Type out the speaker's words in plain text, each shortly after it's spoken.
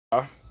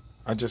I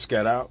just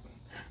got out.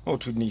 Go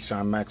to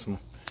Nissan Maxima.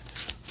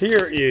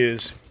 Here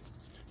is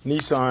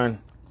Nissan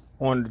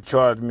wanted to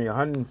charge me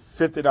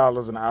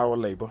 $150 an hour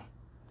labor.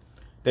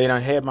 They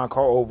done had my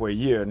car over a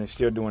year and they're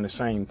still doing the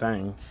same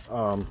thing.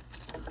 And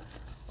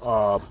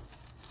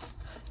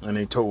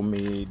they told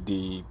me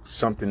the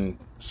something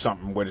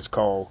what it's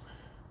called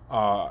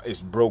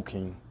is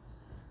broken.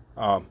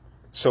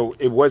 So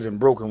it wasn't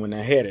broken when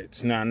I had it.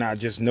 So now I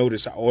just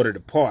noticed I ordered a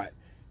part.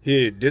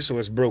 Here, this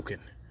was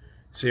broken.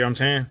 See what I'm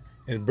saying?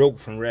 It's broke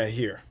from right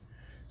here.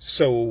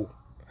 So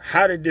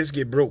how did this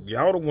get broke?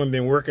 Y'all the one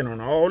been working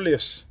on all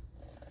this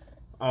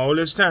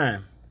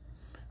time.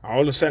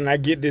 All of a sudden I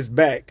get this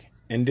back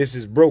and this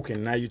is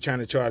broken. Now you're trying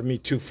to charge me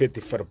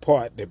 $250 for the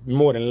part that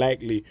more than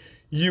likely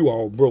you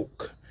all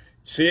broke.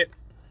 See it?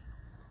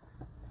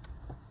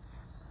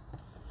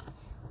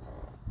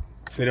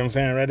 See what I'm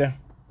saying right there?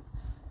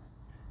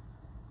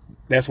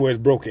 That's where it's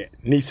broke at,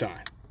 Nissan.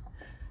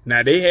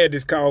 Now, they had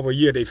this car over a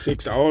year. They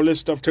fixed all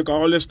this stuff, took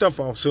all this stuff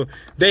off. So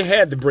they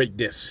had to break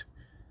this.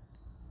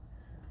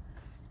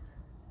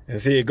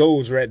 And see, it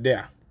goes right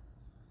there.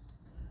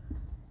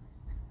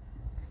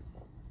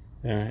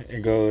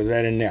 It goes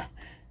right in there.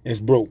 It's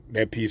broke,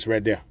 that piece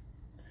right there.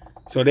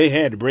 So they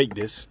had to break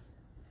this.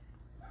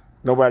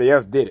 Nobody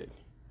else did it.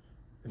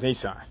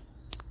 Nissan.